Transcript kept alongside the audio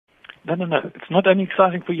No. It's not only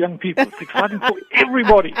exciting for young people. It's exciting for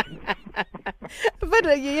everybody.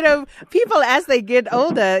 But, people as they get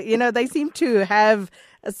older, they seem to have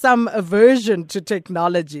some aversion to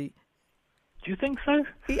technology. Do you think so?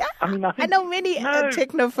 Yeah. I know many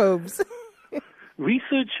technophobes.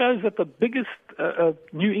 Research shows that the biggest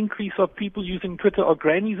new increase of people using Twitter are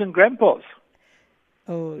grannies and grandpas.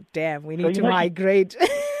 Oh, damn. We need to migrate.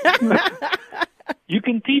 You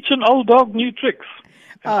can teach an old dog new tricks.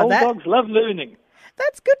 And old dogs love learning.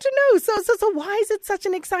 That's good to know. So why is it such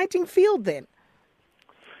an exciting field then?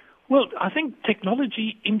 Well, I think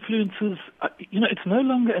technology influences, it's no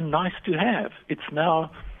longer a nice to have. It's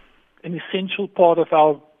now an essential part of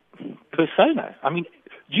our persona.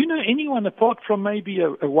 Do you know anyone apart from maybe a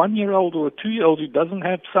 1-year-old or a 2-year-old who doesn't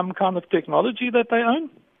have some kind of technology that they own?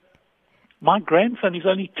 My grandson, who's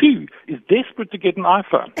only 2, is desperate to get an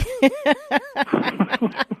iPhone.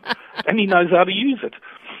 And he knows how to use it,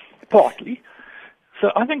 partly. So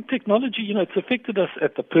I think technology, it's affected us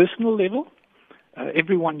at the personal level.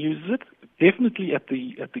 Everyone uses it. Definitely at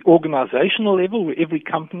the organizational level, where every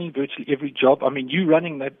company, virtually every job, you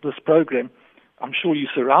running this program, I'm sure you're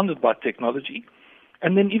surrounded by technology.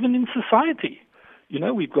 And then even in society,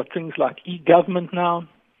 we've got things like e-government now.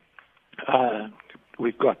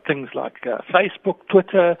 We've got things like Facebook,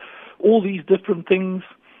 Twitter, all these different things.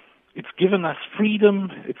 It's given us freedom.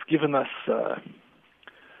 It's given us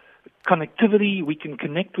connectivity. We can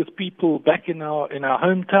connect with people back in our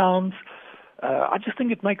hometowns. I just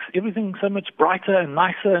think it makes everything so much brighter and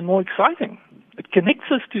nicer and more exciting. It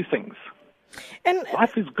connects us to things. And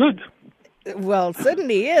life is good. Well,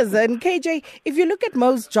 certainly is. And KJ, if you look at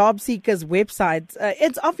most job seekers' websites,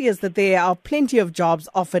 it's obvious that there are plenty of jobs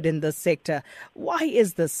offered in this sector. Why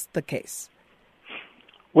is this the case?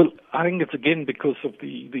 Well, I think it's again because of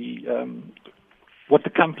what the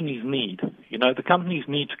companies need. The companies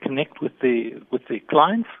need to connect with their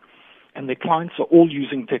clients, and their clients are all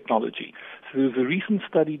using technology. So there was a recent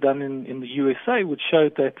study done in the USA which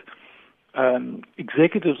showed that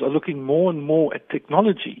executives are looking more and more at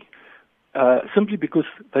technology simply because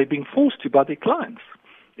they're being forced to by their clients.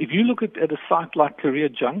 If you look at a site like Career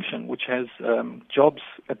Junction, which has jobs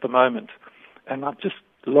at the moment, and I've just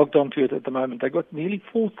logged onto it at the moment, they've got nearly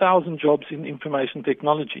 4,000 jobs in information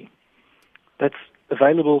technology. That's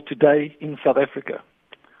available today in South Africa.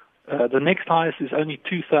 The next highest is only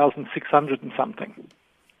 2,600 and something.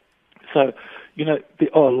 So, there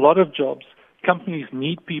are a lot of jobs. Companies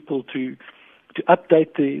need people to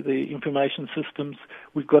update the information systems.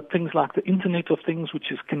 We've got things like the Internet of Things,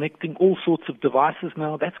 which is connecting all sorts of devices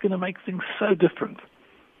now. That's going to make things so different.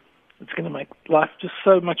 It's going to make life just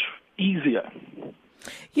so much easier.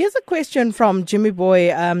 Here's a question from Jimmy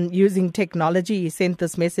Boy using technology. He sent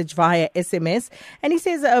this message via SMS. And he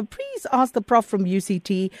says, please ask the Prof from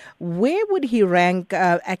UCT, where would he rank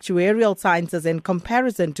actuarial sciences in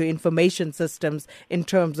comparison to information systems in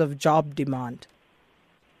terms of job demand?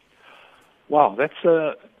 Wow, that's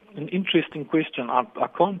an interesting question. I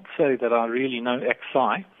can't say that I really know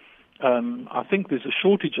XI. I think there's a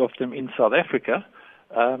shortage of them in South Africa.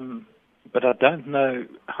 But I don't know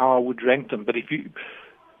how I would rank them. But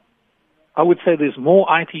I would say there's more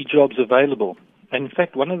IT jobs available. And in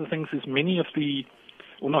fact, one of the things is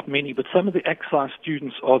not many, but some of the XI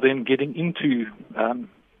students are then getting into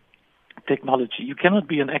technology. You cannot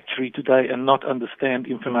be an actuary today and not understand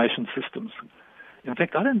information systems. In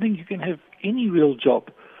fact, I don't think you can have any real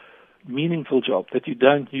job, meaningful job, that you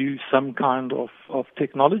don't use some kind of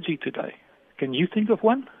technology today. Can you think of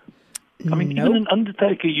one? Even an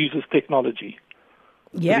undertaker uses technology,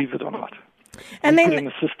 believe it or not. And then put in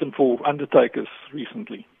a system for undertakers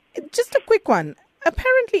recently. Just a quick one.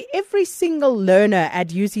 Apparently, every single learner at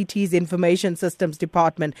UCT's Information Systems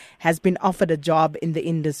Department has been offered a job in the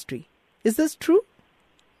industry. Is this true?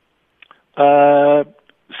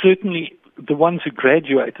 Certainly, the ones who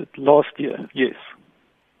graduated last year, yes.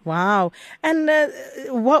 Wow. And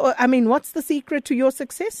what's the secret to your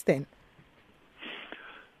success then?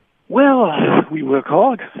 Well, we work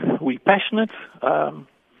hard. We're passionate.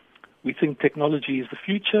 We think technology is the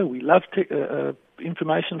future. We love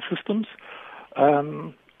information systems.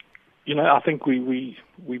 I think we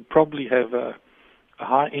probably have a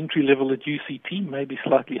high entry level at UCT, maybe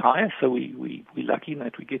slightly higher. So we're lucky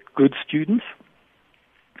that we get good students.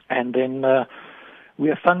 And then we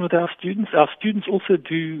have fun with our students. Our students also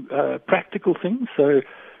do practical things. So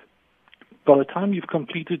by the time you've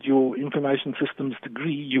completed your information systems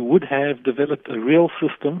degree, you would have developed a real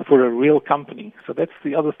system for a real company. So that's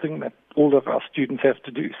the other thing that all of our students have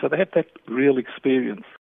to do. So they have that real experience.